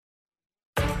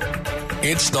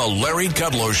It's the Larry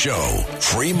Kudlow Show.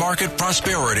 Free market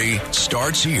prosperity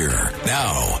starts here.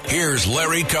 Now, here's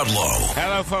Larry Kudlow.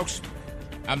 Hello, folks.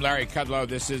 I'm Larry Kudlow.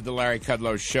 This is the Larry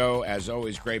Kudlow Show. As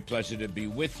always, great pleasure to be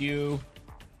with you.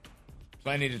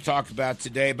 Plenty to talk about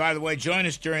today. By the way, join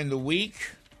us during the week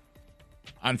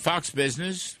on Fox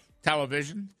Business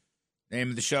Television.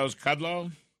 Name of the show is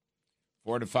Kudlow,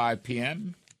 4 to 5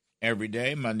 p.m. every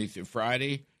day, Monday through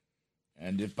Friday.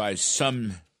 And if by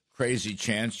some crazy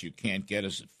chance you can't get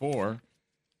us at 4,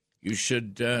 you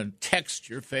should text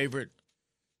your favorite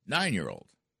 9-year-old.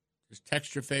 Just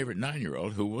text your favorite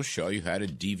 9-year-old who will show you how to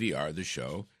DVR the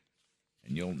show,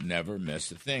 and you'll never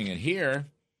miss a thing. And here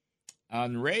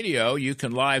on radio, you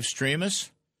can live stream us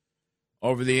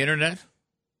over the internet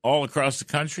all across the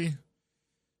country.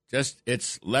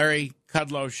 It's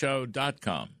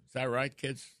LarryKudlowShow.com. Is that right,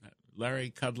 kids?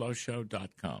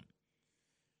 LarryKudlowShow.com.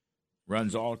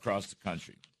 Runs all across the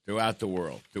country, throughout the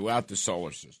world, throughout the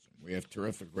solar system. We have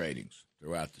terrific ratings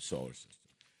throughout the solar system.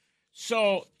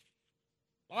 So,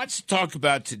 lots to talk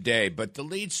about today, but the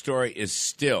lead story is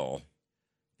still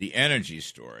the energy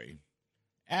story.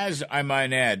 As I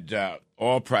might add,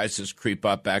 oil prices creep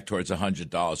up back towards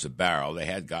 $100 a barrel. They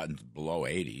had gotten below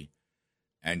 $80.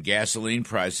 And gasoline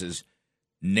prices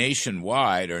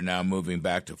nationwide are now moving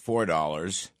back to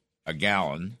 $4 a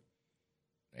gallon.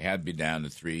 They had to be down to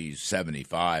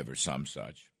 $3.75 or some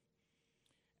such.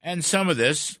 And some of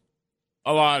this,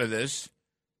 a lot of this,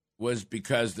 was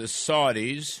because the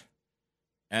Saudis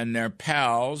and their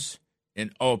pals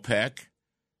in OPEC,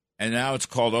 and now it's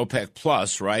called OPEC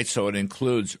Plus, right? So it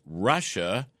includes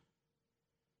Russia,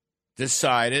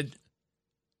 decided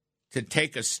to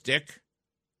take a stick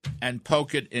and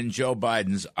poke it in Joe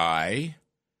Biden's eye.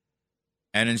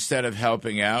 And instead of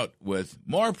helping out with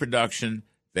more production,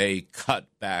 they cut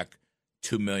back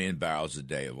 2 million barrels a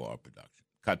day of oil production.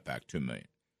 Cut back 2 million.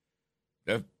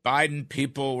 The Biden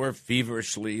people were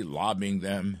feverishly lobbying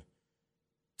them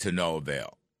to no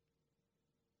avail.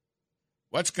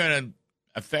 What's the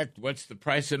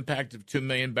price impact of 2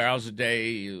 million barrels a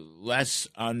day less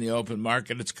on the open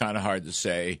market? It's kind of hard to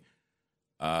say.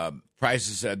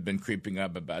 Prices have been creeping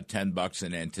up about $10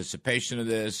 in anticipation of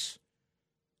this.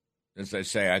 As I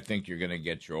say, I think you're going to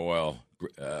get your oil.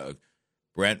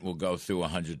 Brent will go through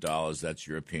 $100. That's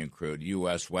European crude.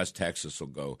 U.S. West Texas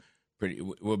will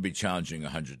be challenging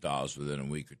 $100 within a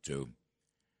week or two.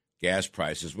 Gas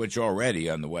prices, which already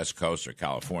on the West Coast or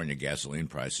California, gasoline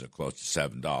prices are close to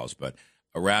 $7. But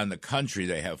around the country,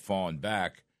 they have fallen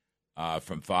back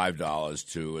from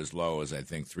 $5 to as low as, I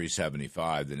think,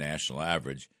 $3.75, the national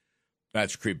average.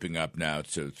 That's creeping up now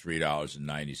to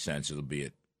 $3.90. It'll be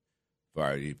at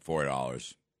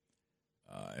 $4.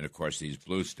 And, of course, these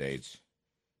blue states,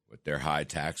 with their high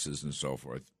taxes and so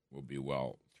forth, will be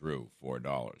well through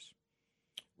 $4.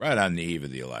 Right on the eve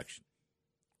of the election.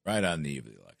 Right on the eve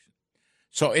of the election.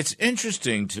 So it's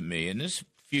interesting to me, and there's a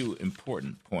few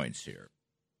important points here.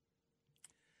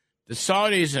 The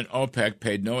Saudis and OPEC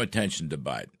paid no attention to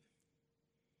Biden.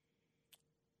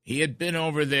 He had been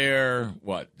over there,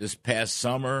 this past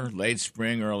summer, late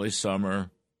spring, early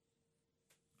summer,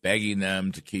 begging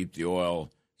them to keep the oil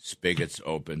spigots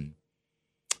open.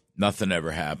 Nothing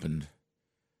ever happened.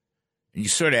 And you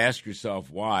sort of ask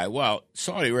yourself why. Well,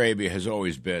 Saudi Arabia has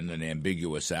always been an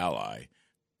ambiguous ally.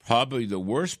 Probably the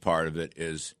worst part of it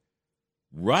is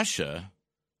Russia,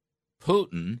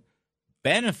 Putin,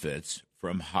 benefits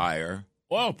from higher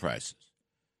oil prices.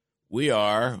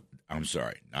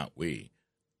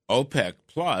 OPEC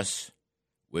Plus,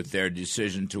 with their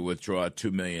decision to withdraw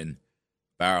 2 million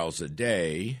barrels a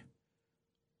day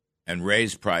and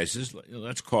raise prices,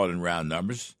 let's call it in round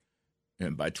numbers,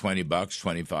 by $20,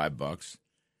 $25,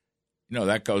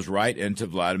 that goes right into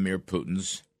Vladimir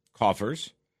Putin's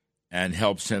coffers and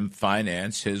helps him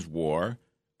finance his war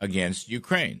against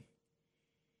Ukraine.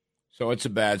 So it's a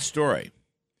bad story.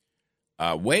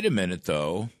 Wait a minute,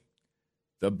 though.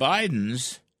 The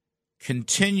Bidens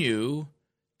continue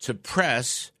to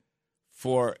press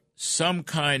for some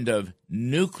kind of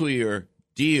nuclear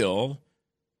deal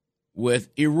with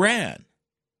Iran.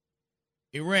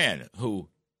 Iran, who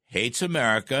hates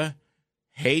America,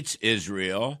 hates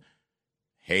Israel,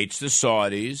 hates the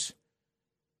Saudis,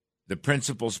 the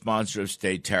principal sponsor of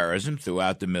state terrorism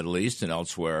throughout the Middle East and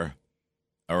elsewhere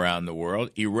around the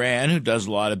world. Iran, who does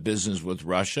a lot of business with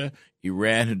Russia.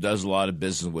 Iran, who does a lot of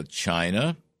business with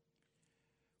China.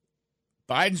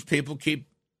 Biden's people keep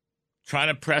trying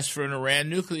to press for an Iran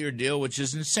nuclear deal, which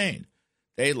is insane.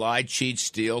 They lie, cheat,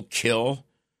 steal, kill.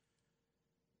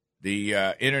 The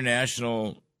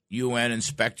international UN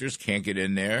inspectors can't get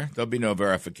in there. There'll be no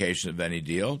verification of any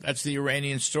deal. That's the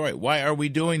Iranian story. Why are we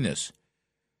doing this?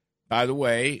 By the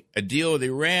way, a deal with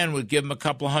Iran would give them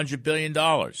 $200 billion.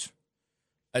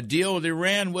 A deal with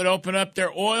Iran would open up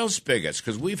their oil spigots,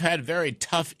 because we've had very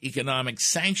tough economic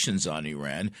sanctions on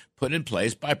Iran put in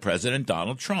place by President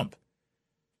Donald Trump.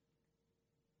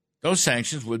 Those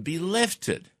sanctions would be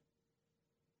lifted.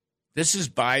 This is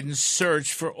Biden's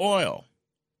search for oil.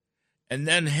 And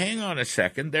then, hang on a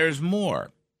second, there's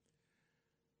more.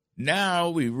 Now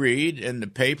we read in the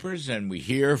papers and we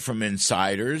hear from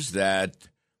insiders that,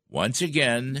 once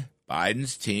again,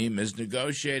 Biden's team is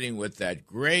negotiating with that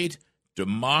great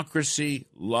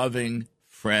democracy-loving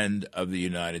friend of the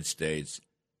United States,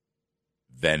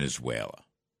 Venezuela.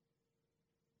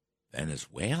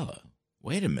 Venezuela?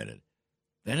 Wait a minute.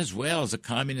 Venezuela is a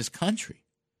communist country.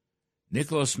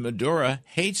 Nicolas Maduro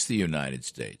hates the United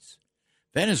States.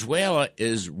 Venezuela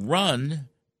is run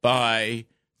by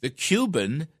the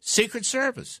Cuban Secret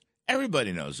Service.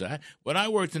 Everybody knows that. When I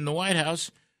worked in the White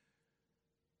House,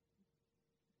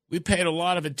 we paid a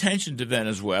lot of attention to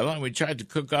Venezuela, and we tried to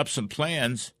cook up some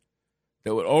plans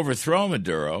that would overthrow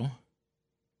Maduro.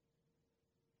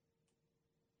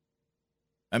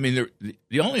 I mean,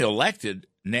 the only elected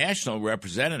national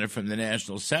representative from the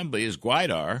National Assembly is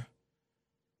Guaidar.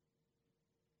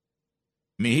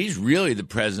 I mean, he's really the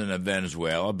president of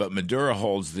Venezuela, but Maduro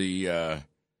holds the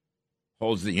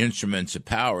instruments of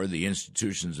power, the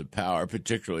institutions of power,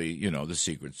 particularly, the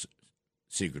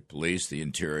secret police, the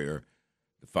interior,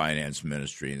 the finance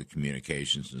ministry, the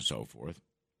communications, and so forth.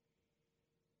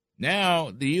 Now,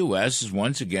 the U.S. is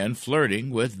once again flirting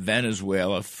with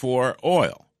Venezuela for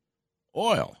oil.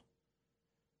 Oil.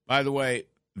 By the way,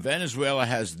 Venezuela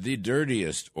has the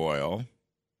dirtiest oil,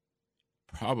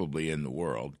 probably in the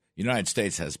world. The United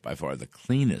States has by far the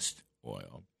cleanest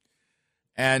oil.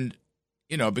 And,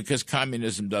 because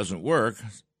communism doesn't work,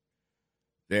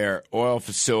 their oil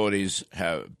facilities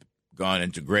have gone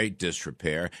into great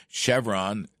disrepair.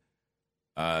 Chevron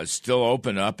still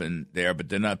open up in there, but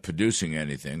they're not producing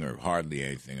anything or hardly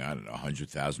anything. I don't know,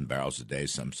 100,000 barrels a day,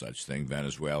 some such thing.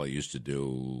 Venezuela used to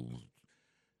do,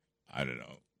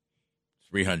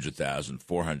 300,000,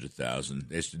 400,000.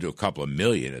 They used to do a couple of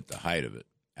million at the height of it,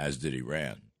 as did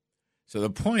Iran. So the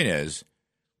point is,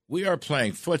 we are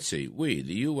playing footsie, we,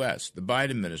 the U.S., the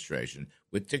Biden administration,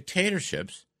 with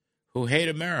dictatorships who hate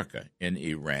America in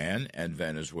Iran and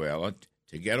Venezuela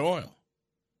to get oil.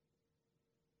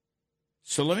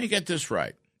 So let me get this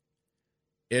right.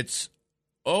 It's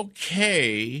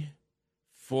okay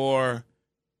for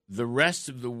the rest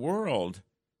of the world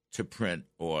to print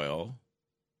oil,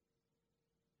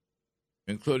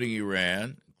 including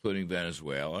Iran, including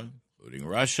Venezuela, including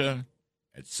Russia,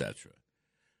 etc.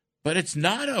 But it's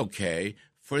not okay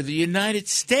for the United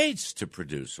States to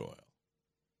produce oil.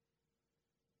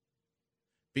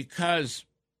 Because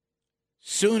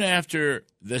soon after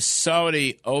the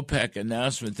Saudi OPEC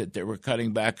announcement that they were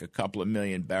cutting back a couple of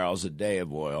million barrels a day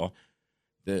of oil,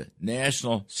 the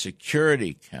National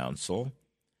Security Council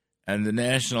and the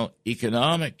National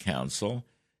Economic Council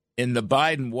in the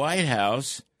Biden White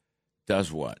House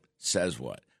does what? Says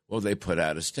what? Well, they put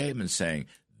out a statement saying,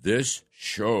 this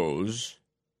shows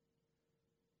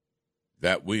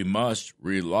that we must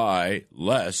rely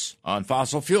less on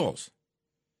fossil fuels.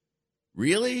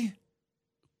 Really?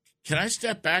 Can I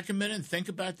step back a minute and think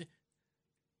about that?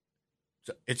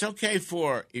 So it's okay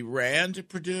for Iran to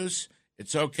produce.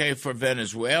 It's okay for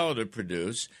Venezuela to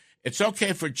produce. It's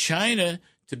okay for China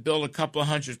to build a couple of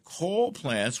hundred coal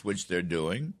plants, which they're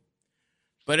doing.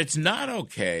 But it's not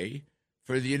okay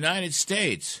for the United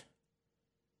States,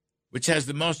 which has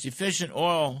the most efficient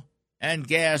oil and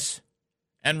gas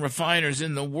and refiners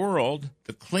in the world,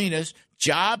 the cleanest,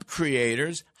 job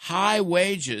creators, high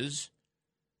wages.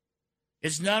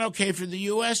 It's not okay for the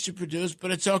U.S. to produce, but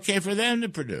it's okay for them to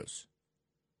produce.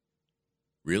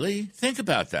 Really? Think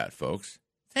about that, folks.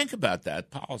 Think about that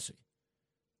policy.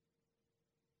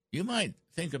 You might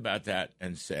think about that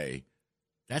and say,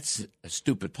 that's a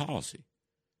stupid policy.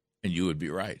 And you would be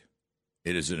right.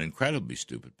 It is an incredibly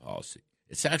stupid policy.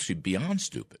 It's actually beyond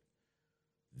stupid.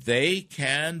 They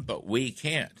can, but we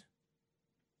can't.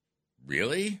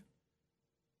 Really?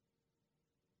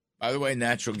 By the way,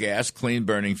 natural gas, clean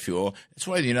burning fuel. That's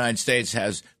why the United States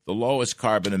has the lowest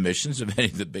carbon emissions of any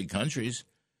of the big countries.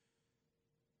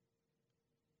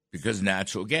 Because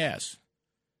natural gas.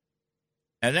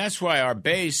 And that's why our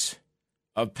base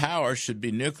of power should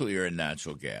be nuclear and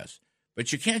natural gas.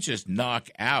 But you can't just knock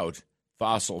out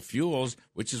fossil fuels,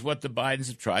 which is what the Bidens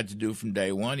have tried to do from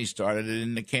day one. He started it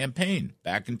in the campaign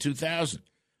back in 2000.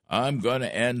 I'm going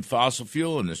to end fossil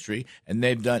fuel industry, and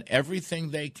they've done everything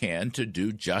they can to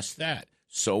do just that.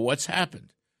 So what's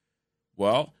happened?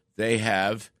 Well, they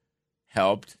have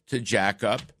helped to jack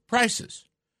up prices.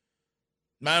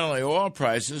 Not only oil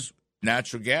prices,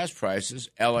 natural gas prices,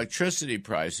 electricity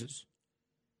prices,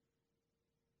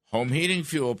 home heating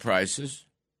fuel prices.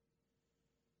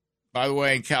 By the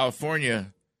way, in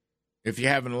California, if you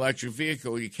have an electric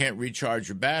vehicle, you can't recharge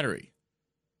your battery.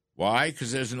 Why?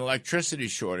 Because there's an electricity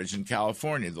shortage in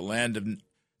California, the land of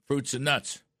fruits and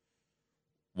nuts.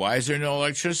 Why is there no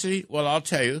electricity? Well, I'll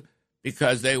tell you,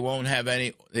 because they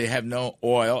have no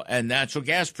oil and natural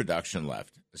gas production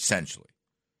left, essentially.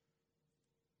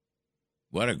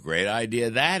 What a great idea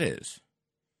that is.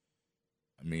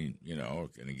 I mean, we're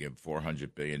going to give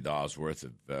 $400 billion worth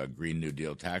of Green New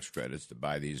Deal tax credits to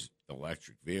buy these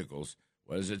electric vehicles.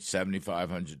 What is it,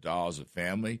 $7,500 a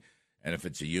family? And if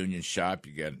it's a union shop,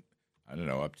 you get,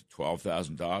 up to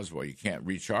 $12,000. Well, you can't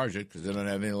recharge it because they don't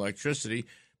have any electricity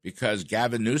because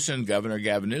Governor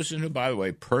Gavin Newsom, who, by the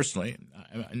way, personally,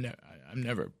 I'm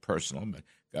never personal, but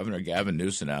Governor Gavin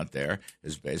Newsom out there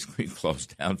has basically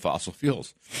closed down fossil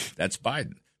fuels. That's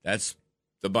Biden. That's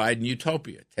the Biden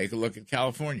utopia. Take a look at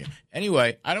California.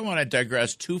 Anyway, I don't want to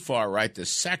digress too far right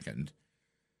this second.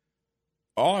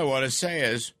 All I want to say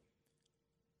is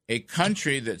a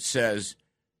country that says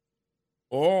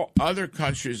all other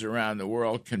countries around the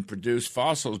world can produce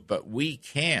fossils, but we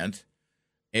can't.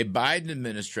 A Biden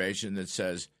administration that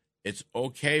says it's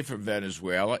okay for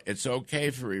Venezuela, it's okay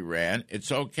for Iran,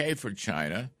 it's okay for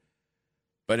China,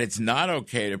 but it's not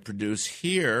okay to produce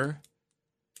here,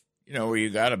 where you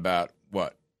got about,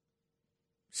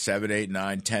 7, 8,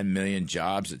 9, 10 million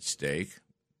jobs at stake,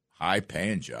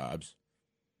 high-paying jobs.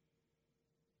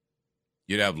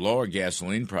 You'd have lower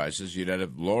gasoline prices. You'd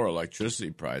have lower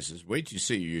electricity prices. Wait till you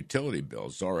see your utility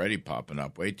bills. It's already popping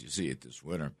up. Wait till you see it this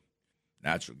winter.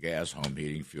 Natural gas, home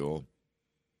heating fuel,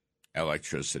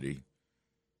 electricity.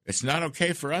 It's not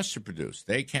okay for us to produce.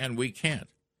 They can, we can't.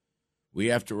 We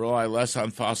have to rely less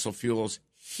on fossil fuels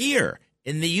here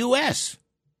in the U.S.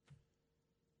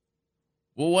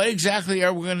 Well, what exactly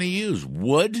are we going to use?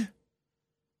 Wood?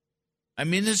 I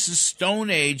mean, this is Stone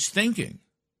Age thinking.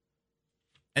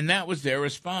 And that was their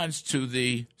response to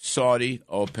the Saudi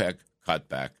OPEC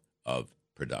cutback of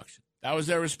production. That was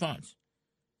their response.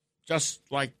 Just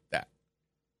like that.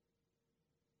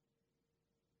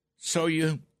 So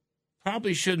you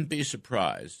probably shouldn't be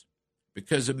surprised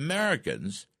because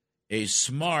Americans, a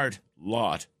smart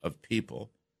lot of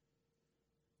people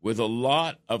with a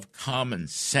lot of common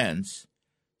sense,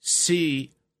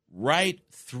 see right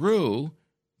through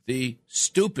the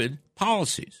stupid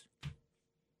policies.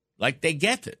 Like they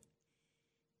get it.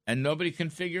 And nobody can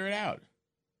figure it out.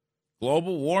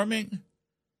 Global warming.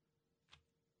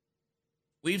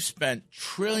 We've spent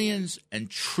trillions and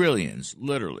trillions,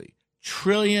 literally,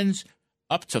 trillions,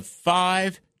 up to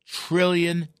 $5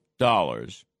 trillion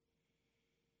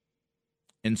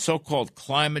in so-called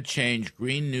climate change,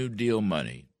 Green New Deal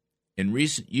money in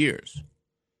recent years.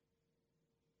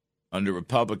 Under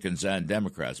Republicans and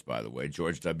Democrats, by the way.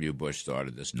 George W. Bush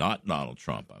started this, not Donald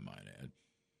Trump, I might add.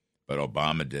 But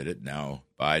Obama did it. Now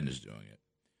Biden is doing it.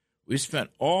 We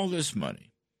spent all this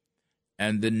money,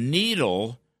 and the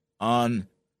needle on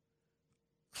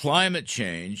climate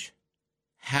change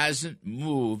hasn't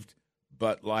moved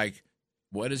but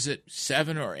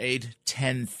 7 or 8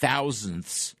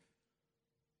 10,000ths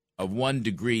of 1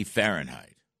 degree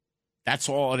Fahrenheit. That's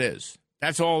all it is.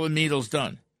 That's all the needle's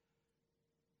done.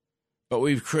 But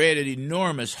we've created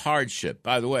enormous hardship,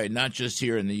 by the way, not just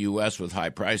here in the U.S. with high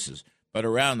prices, but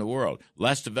around the world.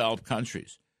 Less developed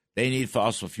countries, they need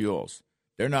fossil fuels.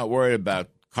 They're not worried about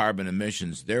carbon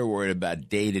emissions. They're worried about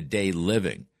day-to-day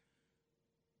living.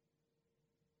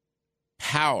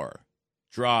 Power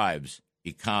drives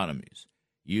economies.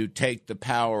 You take the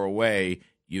power away,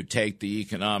 you take the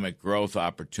economic growth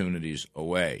opportunities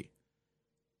away.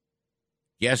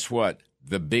 Guess what?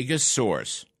 The biggest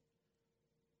source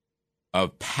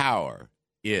of power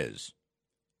is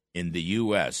in the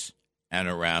U.S. and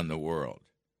around the world.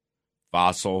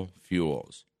 Fossil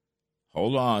fuels.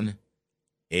 Hold on.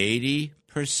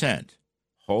 80%.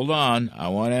 Hold on. I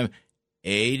want to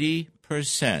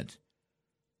 80%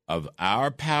 of our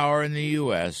power in the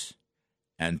U.S.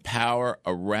 and power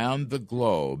around the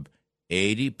globe,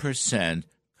 80%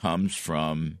 comes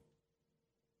from,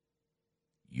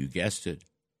 you guessed it,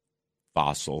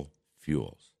 fossil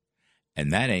fuels.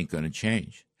 And that ain't going to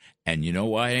change. And you know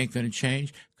why it ain't going to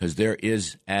change? Because there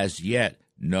is, as yet,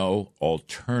 no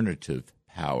alternative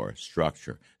power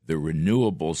structure. The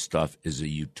renewable stuff is a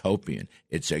utopian.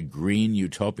 It's a green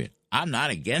utopian. I'm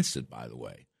not against it, by the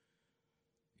way.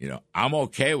 I'm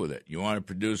okay with it. You want to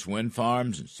produce wind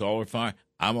farms and solar farms?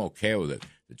 I'm okay with it.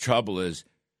 The trouble is,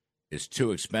 it's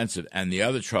too expensive. And the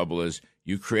other trouble is,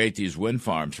 You create these wind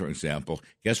farms, for example.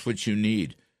 Guess what you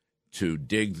need to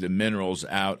dig the minerals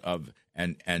out of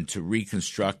and to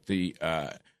reconstruct the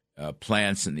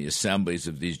plants and the assemblies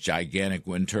of these gigantic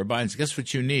wind turbines? Guess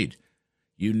what you need?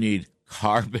 You need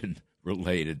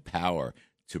carbon-related power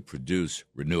to produce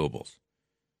renewables.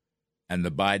 And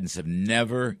the Bidens have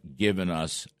never given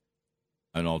us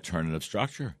an alternative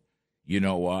structure. You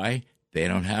know why? They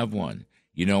don't have one.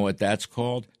 You know what that's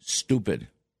called? Stupid.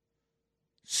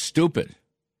 Stupid.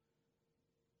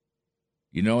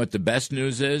 You know what the best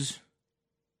news is?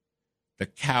 The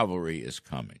cavalry is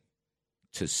coming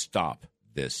to stop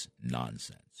this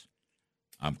nonsense.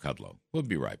 I'm Kudlow. We'll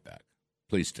be right back.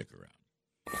 Please stick around.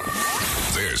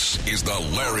 This is the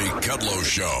Larry Kudlow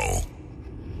Show.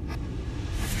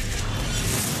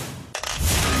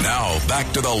 Now,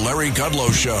 back to the Larry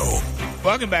Kudlow Show.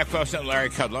 Welcome back, folks. I'm Larry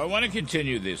Kudlow. I want to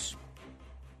continue this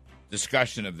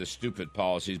discussion of the stupid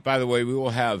policies. By the way, we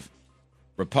will have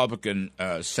Republican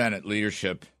Senate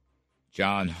leadership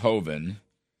John Hoeven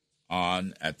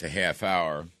on at the half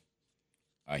hour.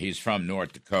 He's from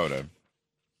North Dakota,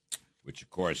 which, of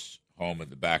course, home of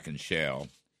the Bakken Shale.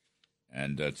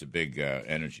 And it's a big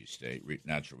energy state,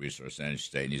 natural resource energy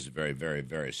state, and he's a very, very,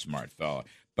 very smart fellow.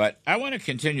 But I want to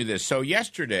continue this. So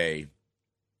yesterday,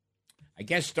 I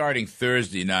guess starting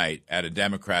Thursday night at a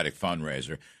Democratic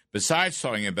fundraiser, besides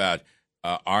talking about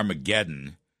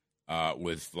Armageddon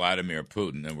with Vladimir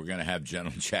Putin, and we're going to have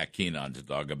General Jack Keane on to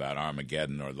talk about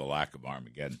Armageddon or the lack of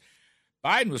Armageddon,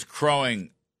 Biden was crowing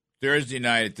Thursday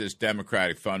night at this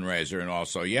Democratic fundraiser and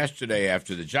also yesterday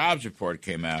after the jobs report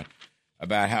came out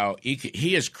about how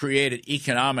he has created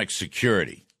economic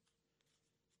security.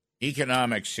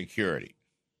 Economic security.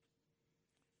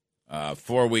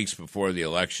 4 weeks before the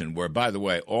election, where, by the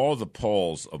way, all the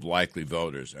polls of likely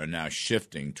voters are now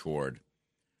shifting toward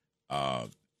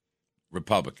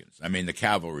Republicans. I mean, the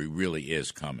cavalry really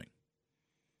is coming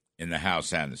in the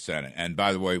House and the Senate. And,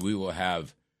 by the way, we will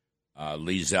have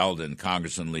Lee Zeldin,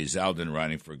 Congressman Lee Zeldin,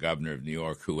 running for governor of New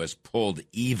York, who has pulled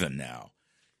even now.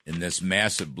 In this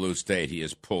massive blue state, he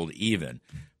has pulled even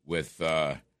with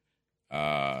Kathy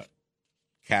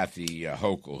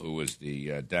Hochul, who was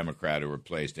the Democrat who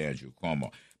replaced Andrew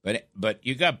Cuomo. But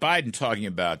you got Biden talking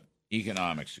about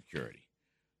economic security,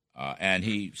 and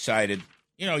he cited,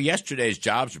 yesterday's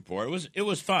jobs report. It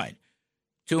was fine.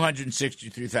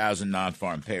 263,000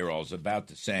 non-farm payrolls, about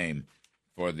the same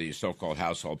for the so-called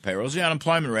household payrolls. The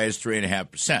unemployment rate is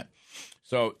 3.5%.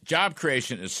 So job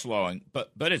creation is slowing,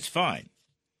 but it's fine.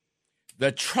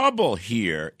 The trouble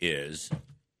here is,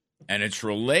 and it's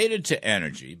related to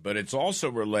energy, but it's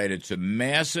also related to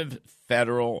massive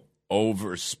federal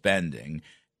overspending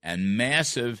and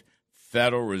massive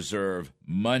Federal Reserve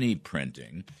money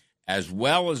printing, as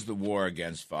well as the war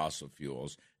against fossil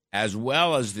fuels, as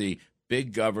well as the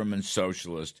big government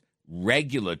socialist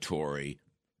regulatory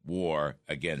war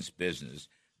against business.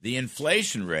 The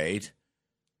inflation rate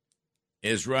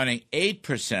is running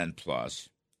 8% plus,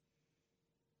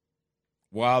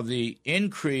 while the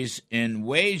increase in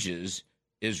wages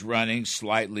is running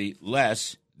slightly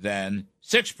less than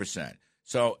 6%.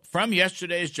 So from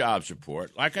yesterday's jobs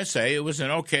report, like I say, it was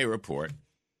an okay report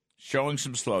showing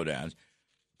some slowdowns,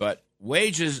 but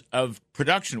wages of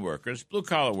production workers,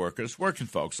 blue-collar workers, working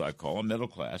folks I call them, middle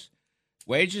class,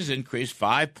 wages increased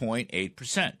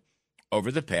 5.8%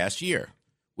 over the past year,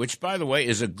 which, by the way,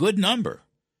 is a good number.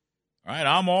 All right,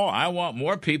 I want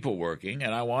more people working,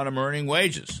 and I want them earning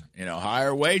wages,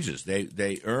 higher wages.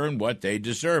 They earn what they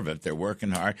deserve if they're working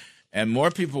hard. And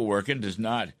more people working does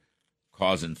not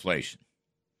cause inflation.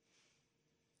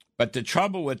 But the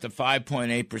trouble with the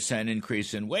 5.8%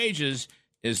 increase in wages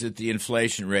is that the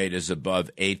inflation rate is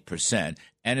above 8%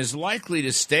 and is likely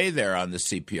to stay there on the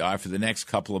CPI for the next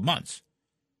couple of months.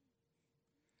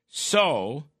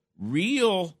 So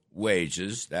real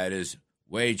wages, that is,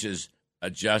 wages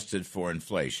adjusted for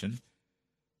inflation,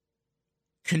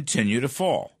 continue to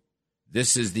fall.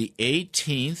 This is the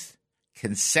 18th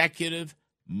consecutive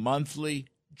monthly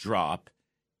drop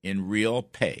in real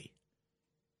pay.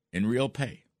 In real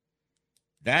pay.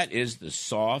 That is the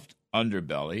soft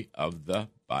underbelly of the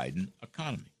Biden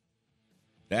economy.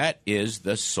 That is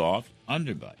the soft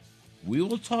underbelly. We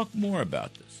will talk more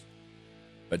about this.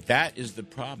 But that is the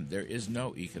problem. There is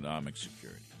no economic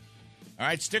security. All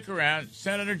right, stick around.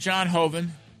 Senator John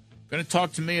Hoeven going to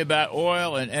talk to me about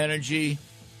oil and energy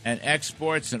and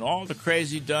exports and all the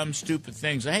crazy, dumb, stupid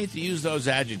things. I hate to use those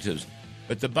adjectives,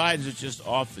 but the Bidens are just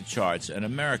off the charts, and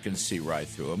Americans see right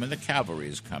through them, and the cavalry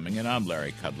is coming, and I'm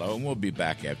Larry Kudlow, and we'll be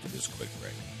back after this quick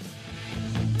break.